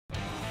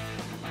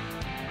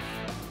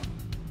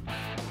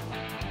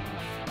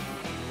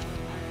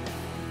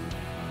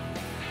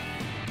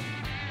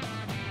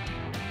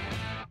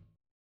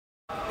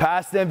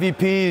Past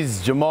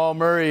MVPs, Jamal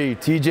Murray,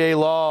 TJ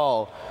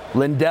Law,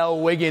 Lindell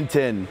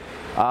Wigginton.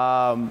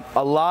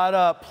 A lot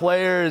of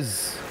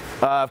players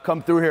have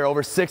come through here,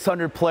 over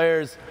 600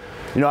 players,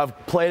 have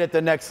played at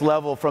the next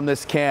level from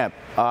this camp.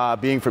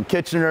 Being from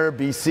Kitchener,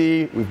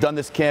 BC, we've done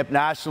this camp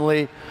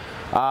nationally.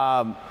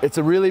 It's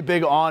a really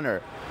big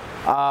honor.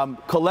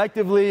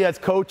 Collectively, as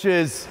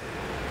coaches,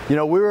 it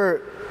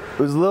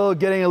was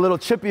getting a little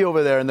chippy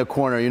over there in the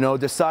corner,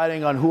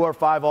 deciding on who our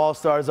 5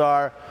 All-Stars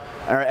are,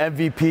 and our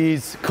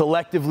MVPs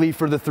collectively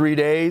for the 3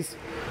 days.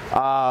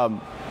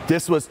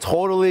 This was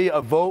totally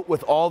a vote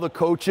with all the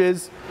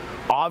coaches.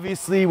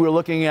 Obviously, we're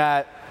looking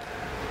at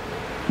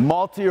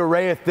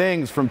multi-array of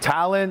things from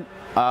talent,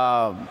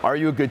 are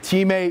you a good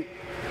teammate,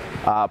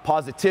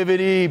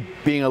 positivity,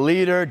 being a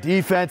leader,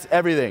 defense,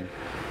 everything,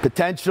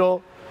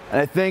 potential.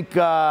 And I think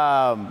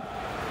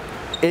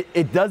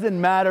it doesn't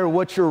matter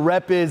what your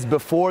rep is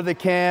before the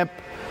camp,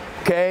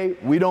 okay?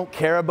 We don't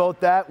care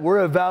about that.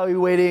 We're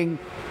evaluating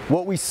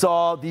what we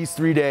saw these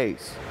 3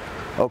 days,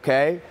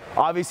 okay?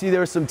 Obviously, there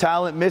was some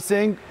talent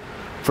missing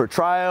for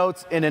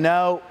tryouts, in and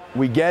out.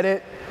 We get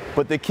it.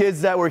 But the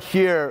kids that were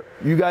here,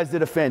 you guys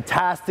did a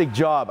fantastic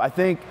job. I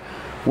think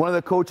one of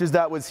the coaches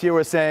that was here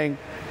was saying,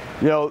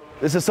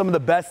 this is some of the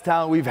best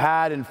talent we've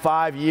had in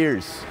 5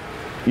 years,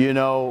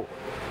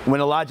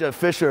 when Elijah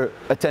Fisher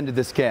attended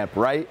this camp,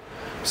 right?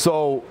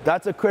 So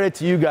that's a credit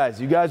to you guys.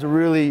 You guys are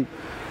really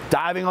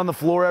diving on the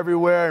floor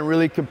everywhere and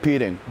really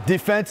competing.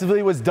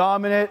 Defensively was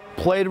dominant,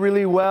 played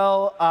really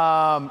well,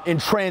 in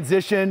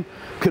transition,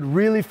 could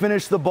really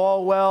finish the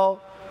ball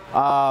well.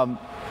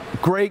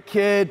 Great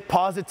kid,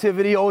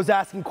 positivity, always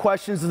asking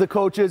questions to the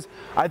coaches.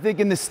 I think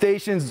in the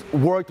stations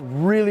worked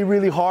really,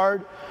 really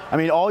hard. I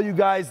mean, all you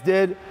guys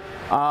did,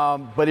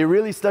 but he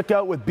really stuck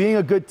out with being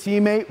a good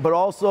teammate, but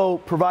also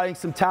providing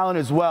some talent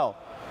as well.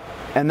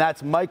 And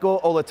that's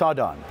Michael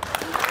Olatadon.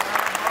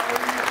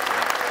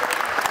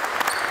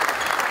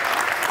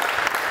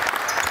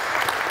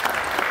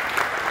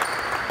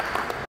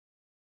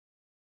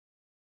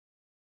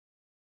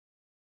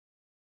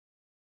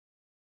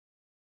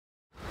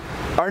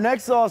 Our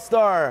next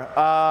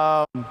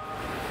All-Star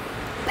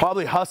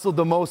probably hustled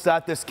the most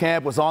at this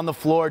camp, was on the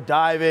floor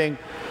diving,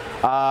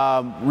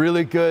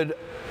 really good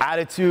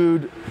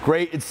attitude,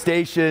 great in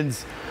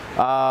stations,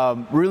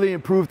 really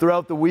improved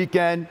throughout the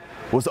weekend,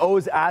 was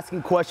always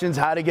asking questions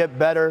how to get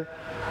better.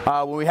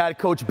 When we had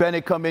Coach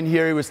Bennett come in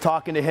here, he was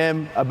talking to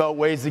him about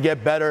ways to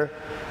get better.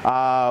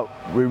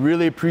 We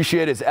really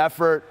appreciate his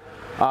effort.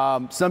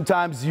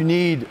 Sometimes you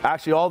need,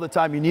 actually all the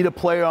time, you need a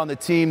player on the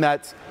team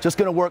that's just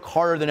going to work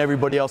harder than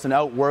everybody else and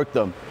outwork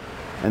them.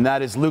 And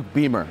that is Luke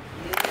Beamer.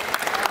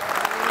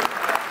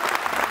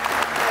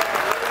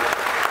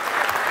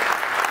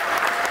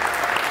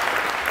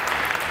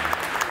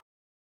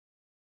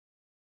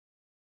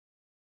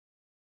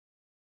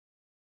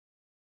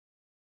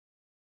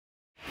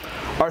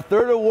 Our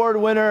third award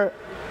winner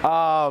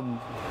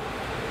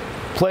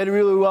played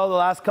really well the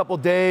last couple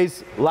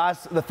days.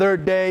 The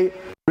third day,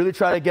 really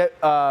tried to get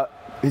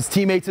his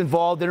teammates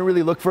involved, didn't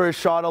really look for his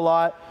shot a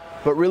lot,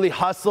 but really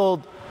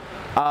hustled.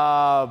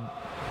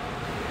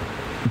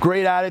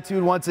 Great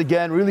attitude once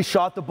again, really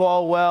shot the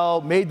ball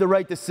well, made the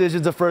right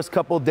decisions the first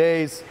couple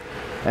days,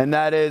 and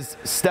that is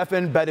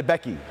Stefan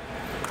Badebeki.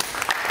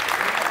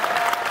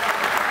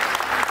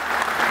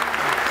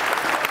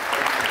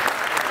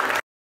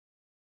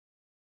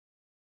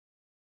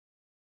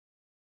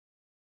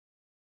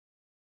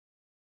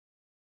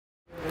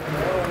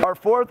 Our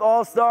fourth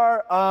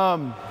All-Star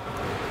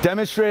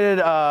demonstrated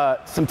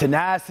some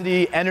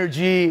tenacity,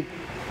 energy,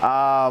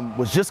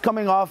 was just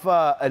coming off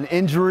an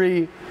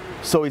injury,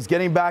 so he's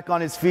getting back on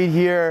his feet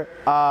here.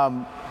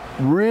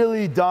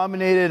 Really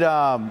dominated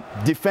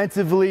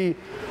defensively,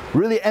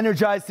 really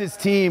energized his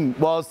team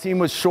while his team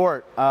was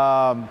short.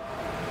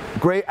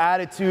 Great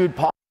attitude,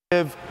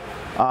 positive.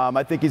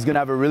 I think he's going to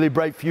have a really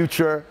bright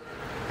future,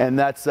 and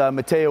that's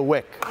Mateo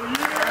Wick.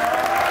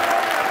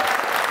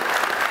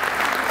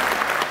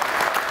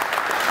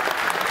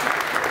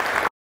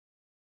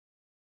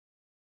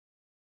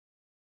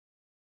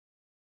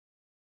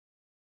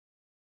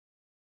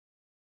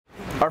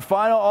 Our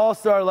final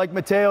All-Star, like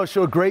Mateo,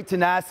 showed great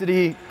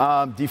tenacity.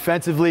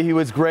 Defensively, he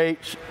was great,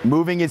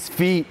 moving his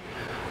feet.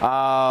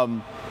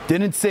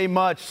 Didn't say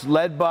much,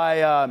 led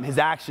by his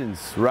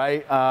actions,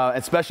 right?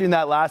 Especially in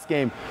that last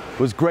game.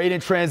 Was great in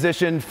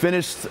transition,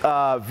 finished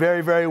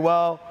very, very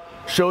well.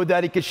 Showed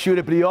that he could shoot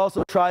it, but he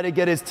also tried to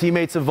get his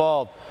teammates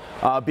involved,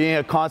 being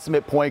a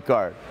consummate point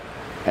guard.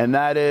 And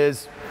that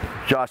is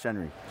Josh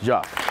Henry.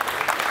 Josh.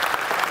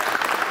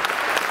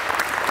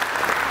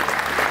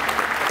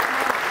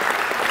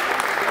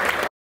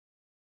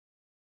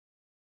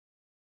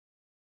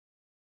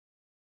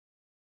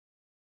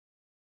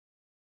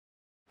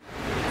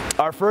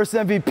 Our first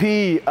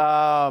MVP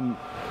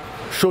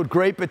showed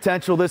great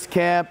potential this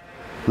camp,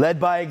 led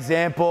by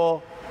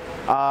example.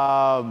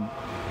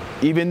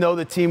 Even though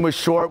the team was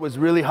short, was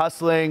really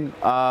hustling,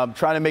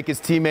 trying to make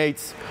his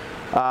teammates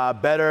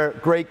better.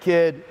 Great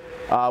kid,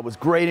 was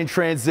great in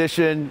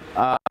transition,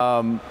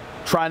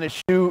 trying to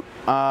shoot.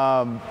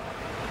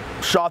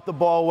 shot the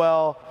ball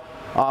well.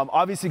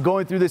 Obviously,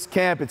 going through this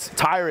camp, it's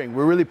tiring.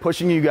 We're really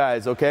pushing you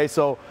guys, okay?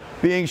 So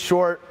being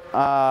short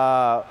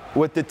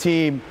with the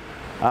team,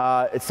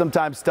 it's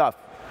sometimes tough.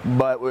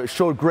 But we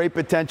showed great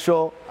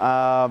potential,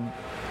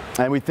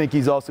 and we think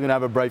he's also going to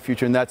have a bright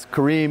future, and that's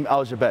Kareem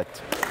Al-Jabet.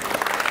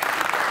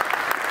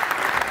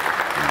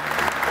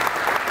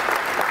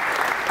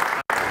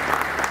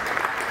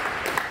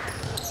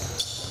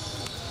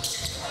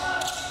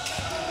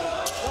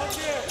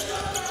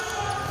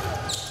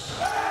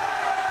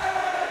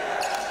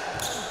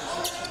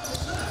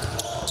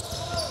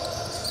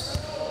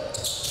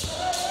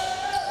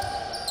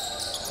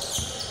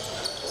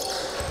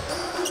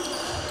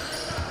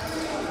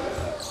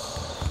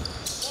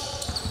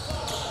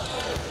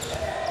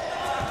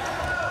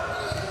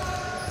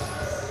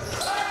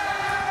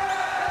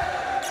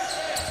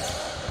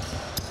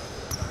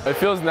 It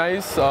feels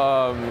nice.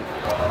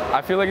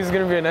 I feel like it's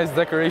gonna be a nice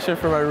decoration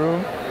for my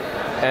room,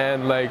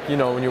 and like, you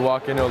know, when you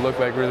walk in, it'll look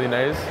like really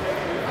nice.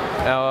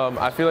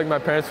 I feel like my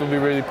parents will be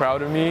really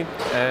proud of me,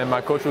 and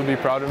my coach will be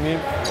proud of me.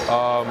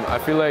 I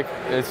feel like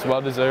it's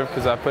well deserved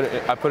because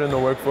I put in the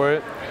work for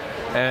it,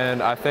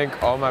 and I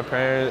thank all my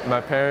parents,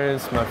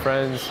 my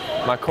friends,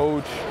 my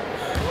coach,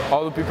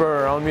 all the people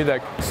around me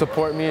that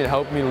support me and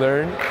help me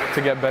learn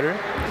to get better.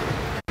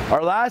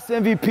 Our last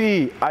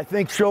MVP, I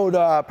think, showed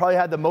probably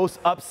had the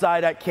most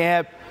upside at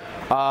camp.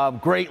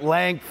 Great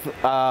length,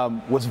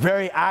 was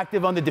very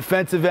active on the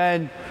defensive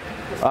end,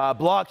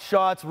 blocked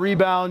shots,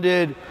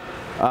 rebounded,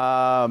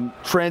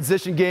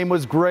 transition game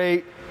was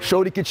great,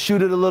 showed he could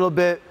shoot it a little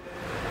bit,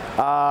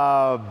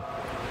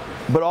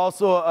 but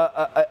also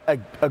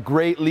a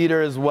great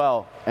leader as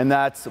well, and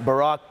that's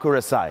Barak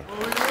Kurasai.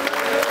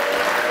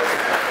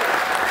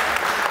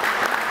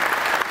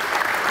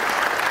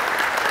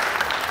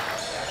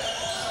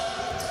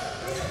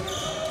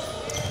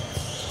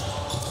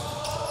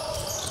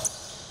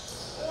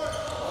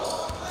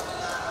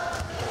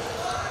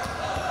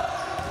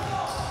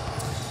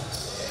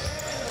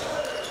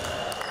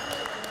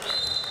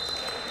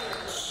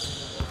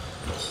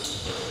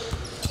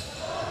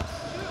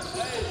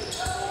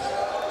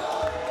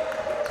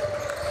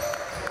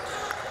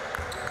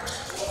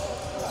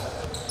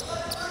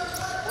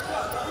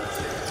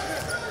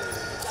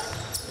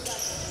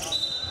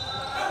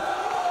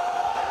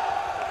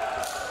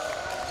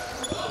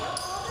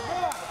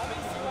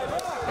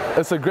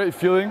 It's a great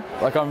feeling.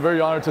 Like, I'm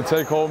very honored to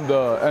take home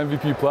the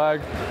MVP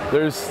flag.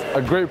 There's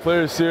great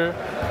players here,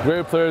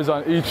 great players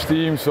on each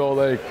team, so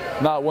like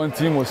not one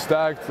team was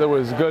stacked. There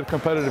was good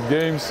competitive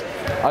games.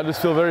 I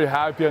just feel very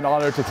happy and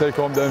honored to take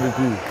home the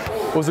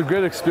MVP. It was a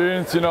great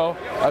experience, you know.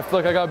 I feel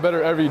like I got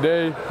better every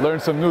day,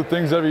 learned some new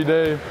things every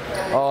day.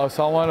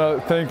 So I want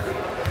to thank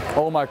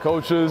all my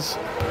coaches.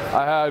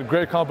 I had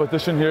great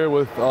competition here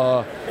with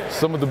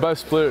some of the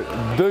best players,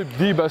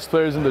 the best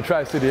players in the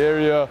Tri-City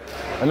area,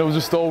 and it was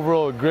just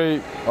overall a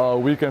great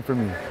weekend for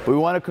me. We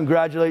want to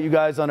congratulate you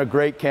guys on a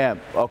great camp,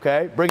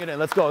 okay? Bring it in,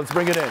 let's go, let's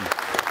bring it in.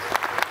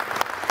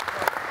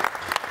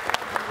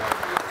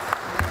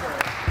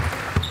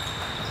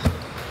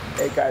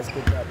 Hey guys,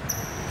 good job.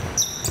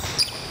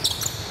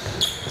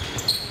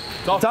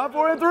 Top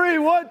 4 and 3,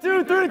 1,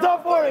 2, 3,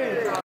 top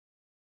 40.